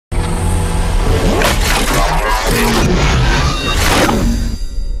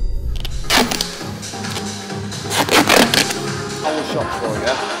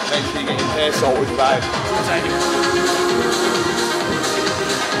air salt with about.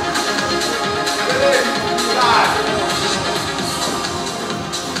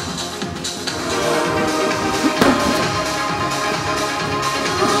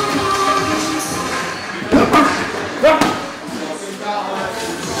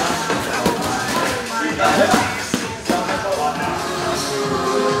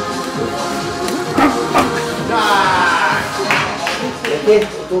 It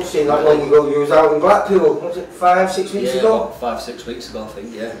don't seem that long ago you was out in Blackpool, was it 5-6 weeks ago? About 5-6 weeks ago I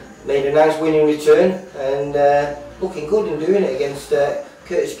think, yeah. Made a nice winning return and looking good in doing it against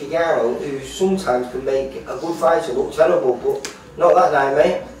Curtis Gigaro, who sometimes can make a good fighter look terrible, but not that night,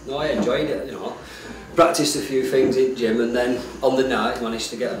 mate. No, I enjoyed it, you know. Practiced a few things in gym and then on the night managed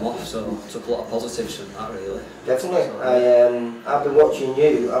to get them off, so took a lot of positives from that really. Definitely. So, I've been watching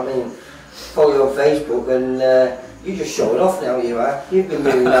you, I mean, follow you on Facebook and you're just showing off now, you are. You've been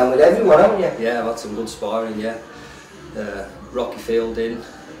moving down with everyone, haven't you? Yeah, I've had some good sparring, yeah. Rocky Fielding,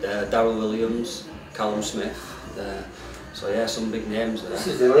 Darryl Williams, Callum Smith, so yeah, some big names there. This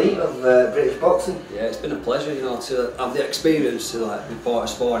is the elite of British boxing. Yeah, it's been a pleasure, you know, to have the experience to like be part of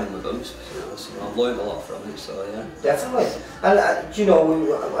sparring with them. You know, so I've learned a lot from it, so yeah. Definitely. And do you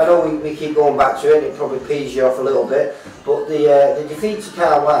know, I know we keep going back to it, it probably pees you off a little bit, but the defeat to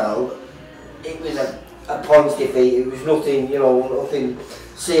Carl Wilde, it was a points defeat, it was nothing, you know, nothing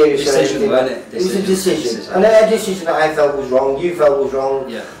serious or anything. It was a decision. And a decision that I felt was wrong, you felt was wrong,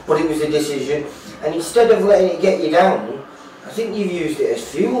 yeah. But it was a decision. And instead of letting it get you down, I think you've used it as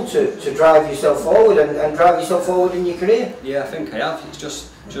fuel to drive yourself forward and drive yourself forward in your career. Yeah, I think I have. It's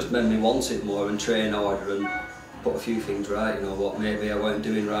just made me want it more and train harder and put a few things right, you know, what maybe I weren't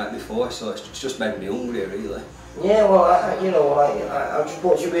doing right before, so it's just made me hungrier really. Yeah, well, I just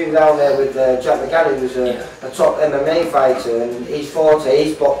watched you move down there with Jack McGann, who's a top MMA fighter, and he's forte,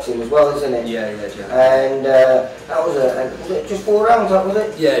 he's boxing as well, isn't it? Yeah, Jack. And that was it just 4 rounds, that was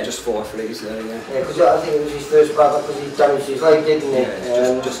it? Yeah, just 4 threes there, yeah. Yeah, because I think it was his first battle because he damaged his leg, didn't he?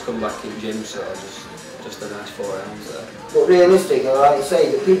 Yeah, just come back in gym, so just a nice 4 rounds there. But realistic, and like you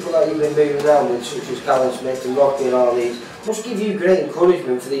say, the people that you've been moving around with, such as Callum Smith and Rocky and all these, must give you great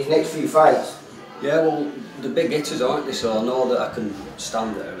encouragement for these next few fights. Yeah, well, the big hitters, aren't they? So I know that I can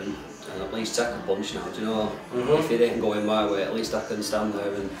stand there and at least take a punch now, do you know? If it ain't going my way, at least I can stand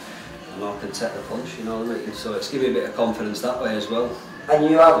there and I can take the punch, you know what I mean? So it's giving me a bit of confidence that way as well. And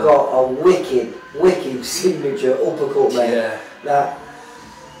you have got a wicked signature uppercut, mate. Yeah.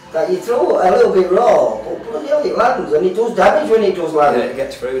 That you throw a little bit raw, but bloody hell it lands, and it does damage when it does land. Yeah, it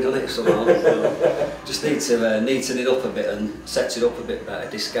gets through, doesn't it, somehow? Just need to neaten it up a bit and set it up a bit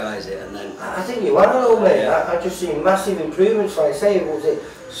better, disguise it, and then... I think you are though, mate. I just seen massive improvements, like I say, was it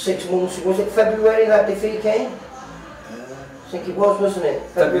 6 months, was it February that defeat came? I think it was, wasn't it?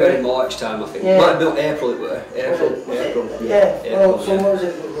 February, March time, I think. Yeah. Might have been April it were. April. Yeah, April, well, so was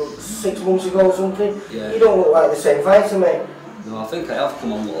it 6 months ago or something? Yeah. You don't look like the same fighter, mate. No, I think I have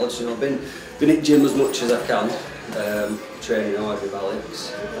come on loads, you know, I've been in gym as much as I can, training hard with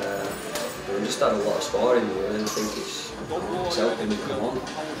Alex, and just had a lot of sparring really, and I think it's helping me come on.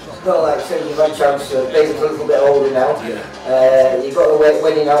 Not like saying you've had a chance to make a little bit older now. Yeah. You've got the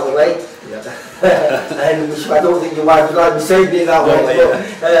wedding out of the way. Yeah. And which I don't think your wife would like me saying it that way,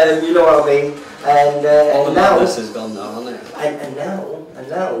 but you know what I mean. And now this has gone now, hasn't it? And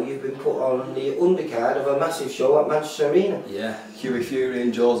now you've been put on the undercard of a massive show at Manchester Arena. Yeah, Hughie Fury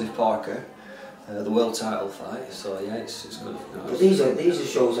and Joseph Parker, the world title fight. So yeah, it's good. But these are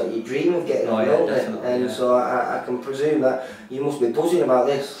shows that you dream of getting on, don't they? And so I can presume that you must be buzzing about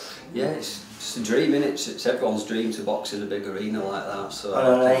this. Yeah, it's a dream, innit? It's everyone's dream to box in a big arena like that. So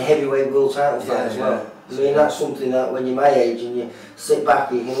and a heavyweight world title fight as well. I mean, that's something that when you're my age and you sit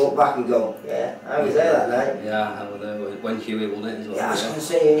back, you can look back and go, yeah, I was there that night. Yeah, I was there when Hughie won it as well. Yeah, I was going to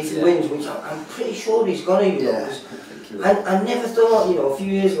say, and if he wins, which I'm pretty sure he's going to, you know. I never thought, you know, a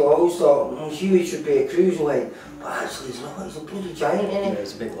few years ago, I always thought Hughie should be a cruiserweight, but actually he's not, he's a bloody giant, isn't he? Yeah,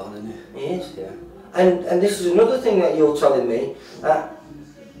 he's a big lad, isn't he? He is. Yeah. And this is another thing that you're telling me, that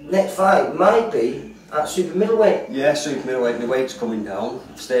next fight might be at super middleweight. Yeah, super middleweight. My weight's coming down.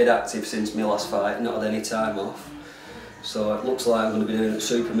 I've stayed active since my last fight, not had any time off. So it looks like I'm going to be doing it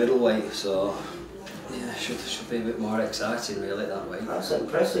super middleweight. So yeah, should be a bit more exciting really that way. That's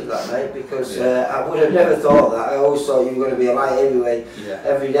impressive, that mate, because I would have never thought that. I always thought you were going to be a light heavyweight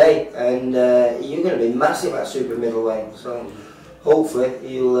every day, and you're going to be massive at super middleweight. So hopefully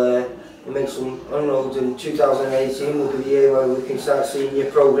you'll make some inroads, and 2018 will be the year where we can start seeing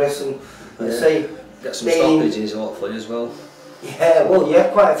your progress and say. Get some stoppages hopefully as well. Yeah, well, yeah,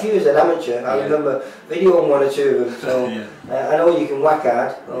 quite a few as an amateur. I remember videoing one or two of them. So I know you can whack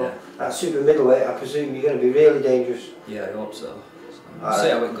hard. Well, at super middleweight, I presume you're going to be really dangerous. Yeah, I hope so. See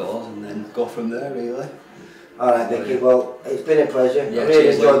how it goes and then go from there, really. Alright, Mickey, well, it's been a pleasure. Yeah, I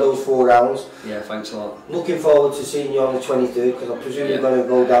really enjoyed those 4 rounds. Yeah, thanks a lot. Looking forward to seeing you on the 23rd, because I presume you're going to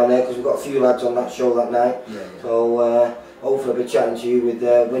go down there, because we've got a few lads on that show that night. So hopefully I'll be chatting to you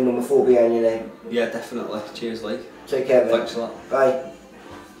with win number 4 behind your name. Yeah, definitely. Cheers, Lee. Take care, mate. Thanks a lot. Bye.